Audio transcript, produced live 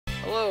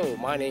Hello,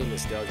 my name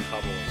is Doug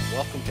Hubble and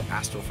welcome to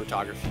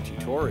Astrophotography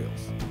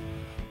Tutorials.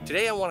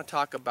 Today I want to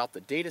talk about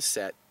the data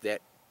set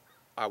that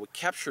I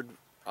captured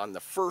on the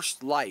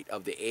first light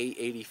of the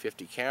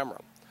A8050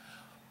 camera.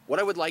 What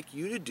I would like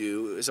you to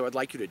do is I would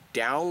like you to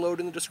download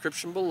in the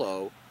description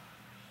below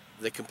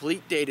the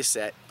complete data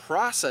set,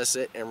 process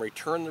it, and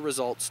return the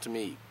results to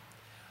me.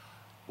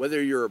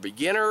 Whether you're a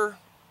beginner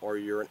or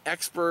you're an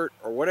expert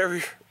or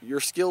whatever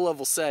your skill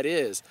level set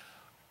is,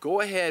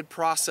 go ahead,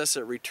 process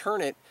it,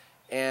 return it,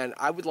 and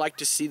I would like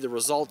to see the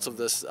results of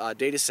this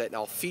data set, and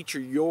I'll feature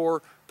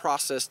your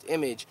processed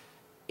image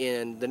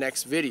in the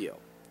next video.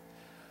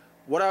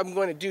 What I'm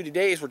going to do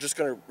today is we're just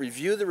going to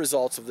review the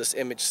results of this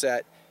image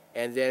set,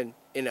 and then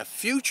in a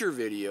future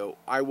video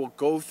I will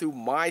go through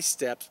my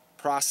steps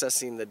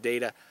processing the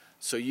data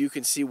so you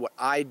can see what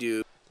I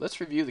do. Let's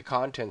review the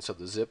contents of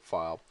the zip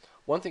file.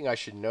 One thing I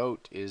should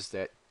note is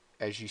that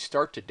as you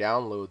start to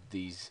download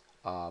these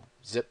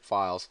zip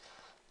files,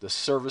 the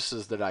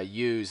services that I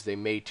use, they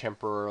may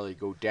temporarily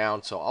go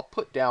down, so I'll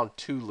put down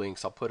two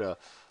links. I'll put a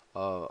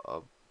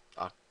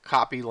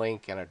copy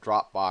link and a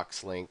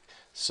Dropbox link.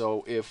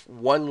 So if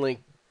one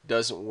link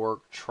doesn't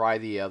work, try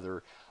the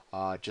other.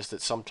 Just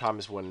that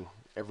sometimes when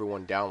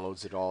everyone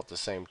downloads it all at the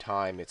same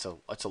time, it's a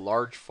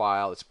large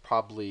file. It's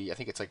probably, I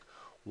think it's like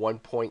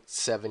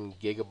 1.7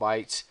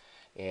 gigabytes,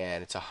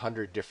 and it's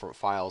 100 different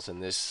files in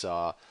this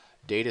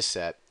data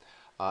set.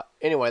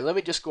 Anyway, let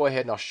me just go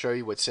ahead and I'll show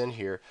you what's in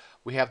here.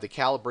 We have the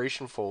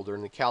calibration folder.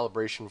 In the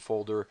calibration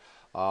folder,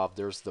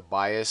 there's the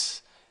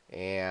bias,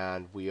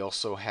 and we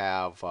also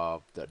have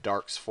the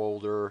darks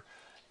folder,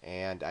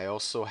 and I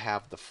also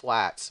have the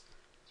flats.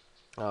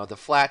 The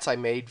flats I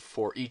made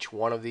for each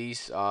one of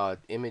these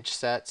image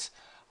sets.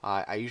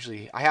 I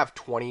have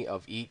 20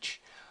 of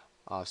each,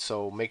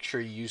 so make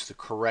sure you use the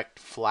correct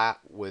flat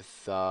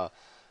with the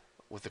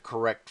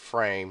correct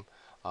frame.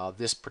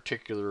 This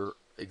particular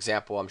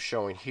example I'm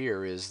showing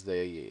here is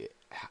the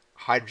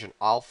hydrogen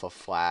alpha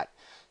flat,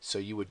 so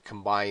you would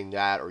combine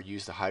that or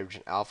use the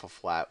hydrogen alpha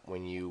flat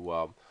when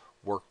you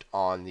worked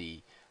on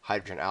the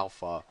hydrogen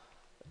alpha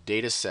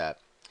data set.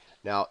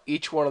 Now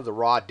each one of the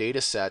raw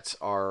data sets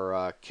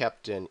are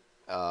kept in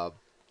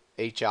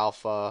H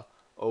alpha,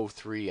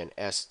 O3, and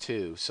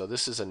S2. So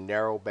this is a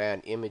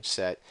narrowband image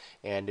set,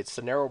 and it's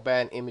the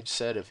narrowband image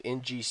set of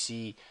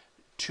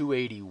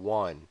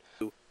NGC281.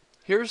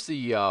 Here's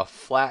the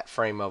flat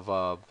frame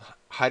of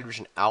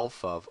hydrogen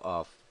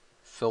alpha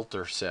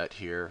filter set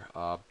here.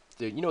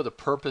 The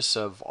purpose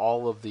of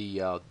all of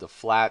the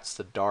flats,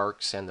 the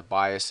darks, and the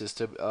bias is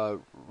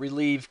to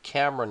relieve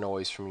camera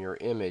noise from your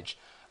image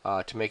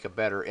to make a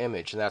better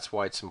image, and that's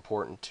why it's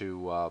important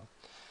to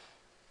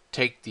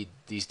take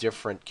these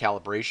different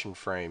calibration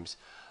frames.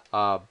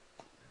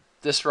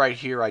 This right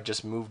here, I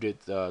just moved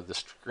it the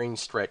screen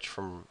stretch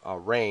from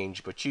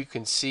range, but you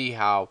can see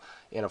how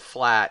in a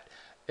flat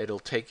it'll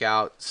take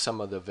out some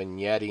of the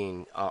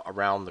vignetting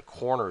around the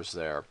corners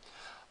there.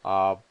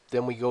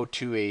 Then we go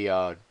to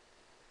a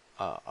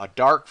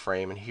dark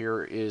frame, and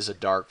here is a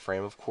dark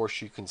frame. Of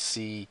course, you can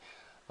see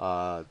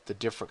the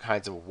different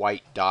kinds of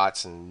white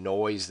dots and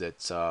noise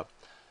that's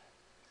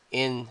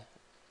in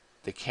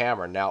the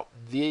camera. Now,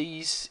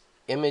 these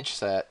image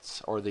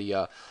sets, or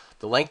the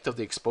length of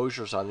the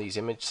exposures on these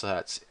image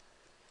sets,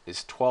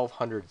 is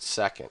 1200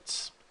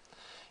 seconds.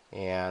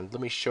 And let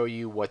me show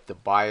you what the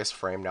bias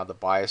frame. Now, the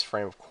bias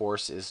frame, of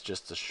course, is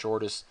just the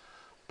shortest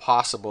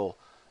possible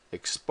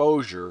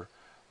exposure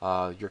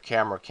your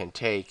camera can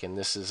take, and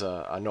this is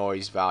a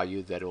noise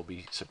value that will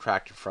be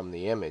subtracted from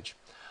the image.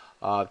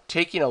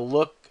 Taking a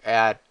look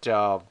at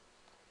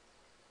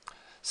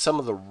some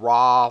of the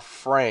raw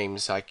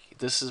frames, like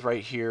this is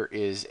right here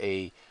is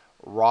a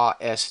raw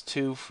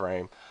S2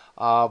 frame.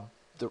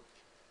 The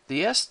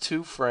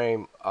S2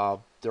 frame,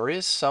 there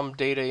is some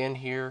data in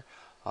here,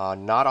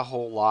 not a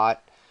whole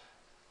lot.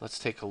 Let's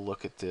take a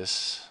look at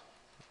this.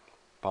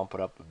 Bump it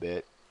up a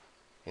bit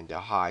into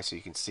high so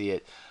you can see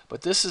it.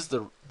 But this is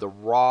the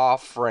raw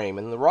frame,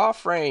 and the raw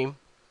frame,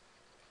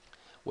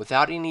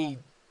 without any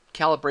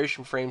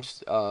calibration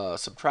frames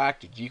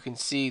subtracted, you can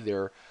see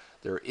there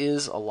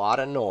is a lot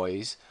of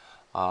noise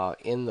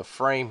in the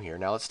frame here.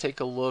 Now let's take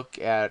a look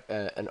at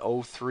an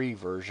O3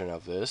 version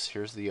of this.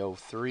 Here's the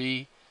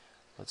O3.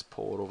 Let's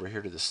pull it over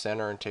here to the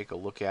center and take a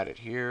look at it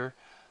here.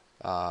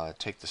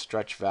 Take the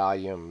stretch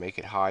value and make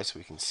it high so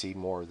we can see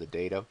more of the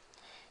data.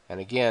 And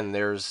again,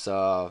 there's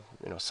some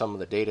of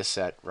the data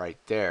set right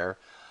there.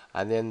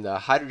 And then the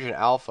hydrogen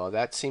alpha,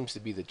 that seems to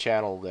be the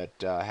channel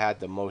that had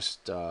the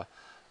most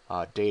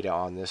data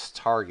on this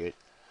target.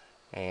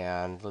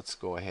 And let's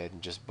go ahead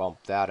and just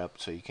bump that up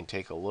so you can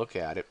take a look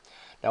at it.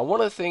 Now, one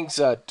of the things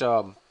that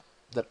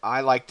that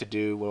I like to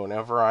do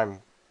whenever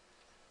I'm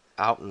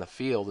out in the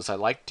field is I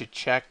like to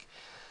check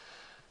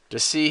to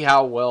see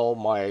how well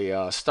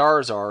my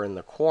stars are in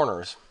the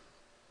corners.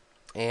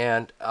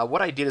 And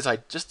what I did is I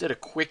just did a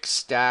quick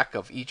stack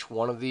of each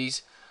one of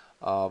these.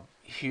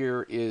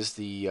 Here is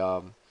the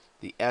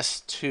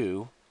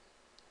S2,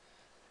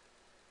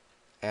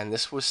 and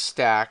this was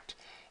stacked,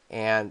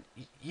 And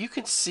you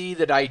can see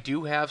that I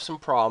do have some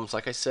problems.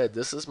 Like I said,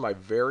 this is my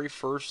very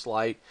first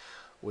light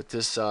with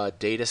this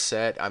data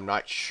set. I'm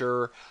not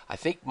sure. I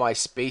think my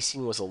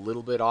spacing was a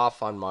little bit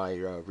off on my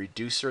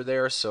reducer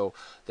there, so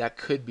that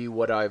could be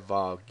what I've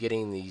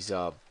getting these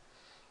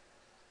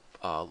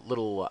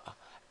little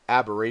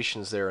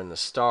aberrations there in the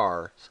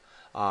stars.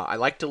 I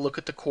like to look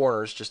at the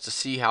corners just to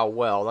see how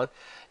well.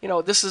 You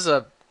know, this is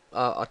a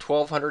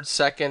 1200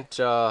 second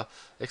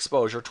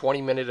exposure,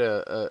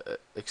 20-minute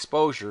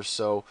exposure.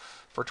 So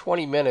for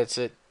 20 minutes,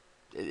 it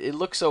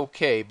looks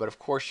okay. But of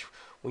course,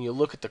 when you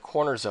look at the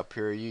corners up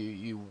here,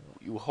 you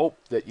hope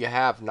that you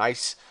have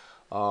nice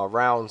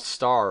round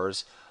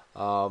stars.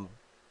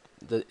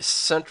 The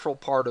central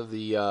part of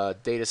the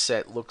data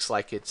set looks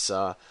like it's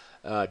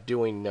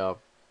doing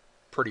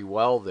pretty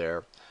well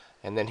there.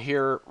 And then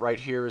here, right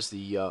here, is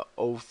the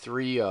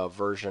OIII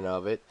version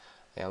of it,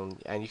 and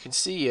you can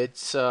see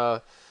it's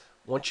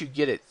once you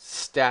get it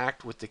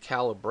stacked with the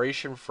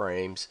calibration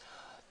frames,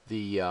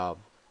 the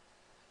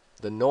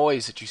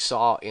noise that you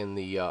saw in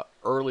the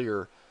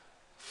earlier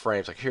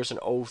frames, like here's an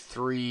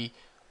OIII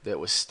that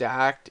was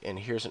stacked, and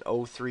here's an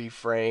OIII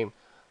frame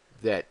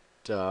that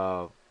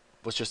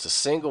was just a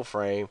single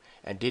frame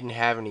and didn't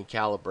have any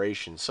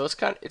calibration. So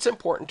it's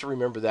important to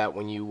remember that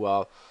when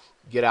you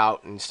get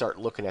out and start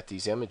looking at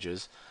these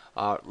images.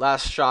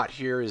 Last shot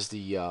here is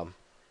the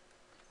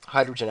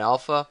hydrogen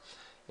alpha,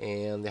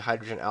 and the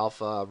hydrogen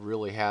alpha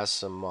really has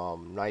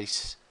some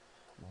nice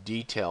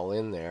detail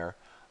in there.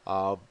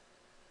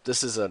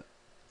 This is an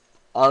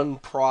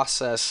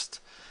unprocessed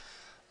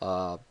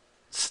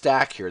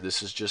stack here.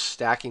 This is just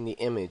stacking the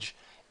image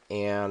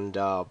and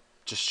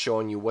just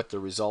showing you what the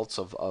results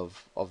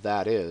of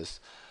that is.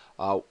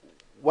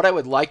 What I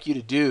would like you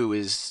to do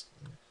is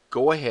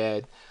go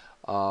ahead,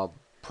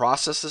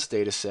 process this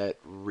data set,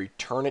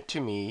 return it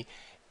to me,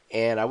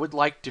 and I would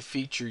like to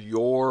feature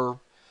your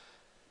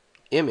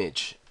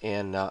image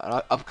in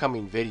an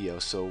upcoming video.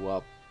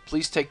 So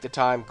please take the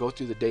time, go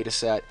through the data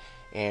set,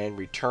 and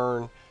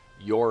return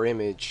your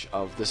image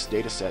of this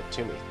data set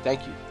to me.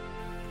 Thank you.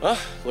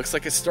 Looks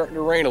like it's starting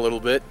to rain a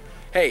little bit.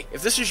 Hey,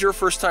 if this is your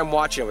first time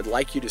watching, I would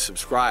like you to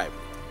subscribe.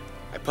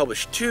 I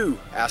publish 2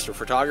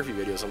 astrophotography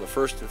videos on the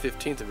 1st and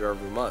 15th of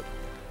every month.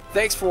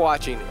 Thanks for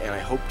watching, and I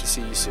hope to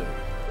see you soon.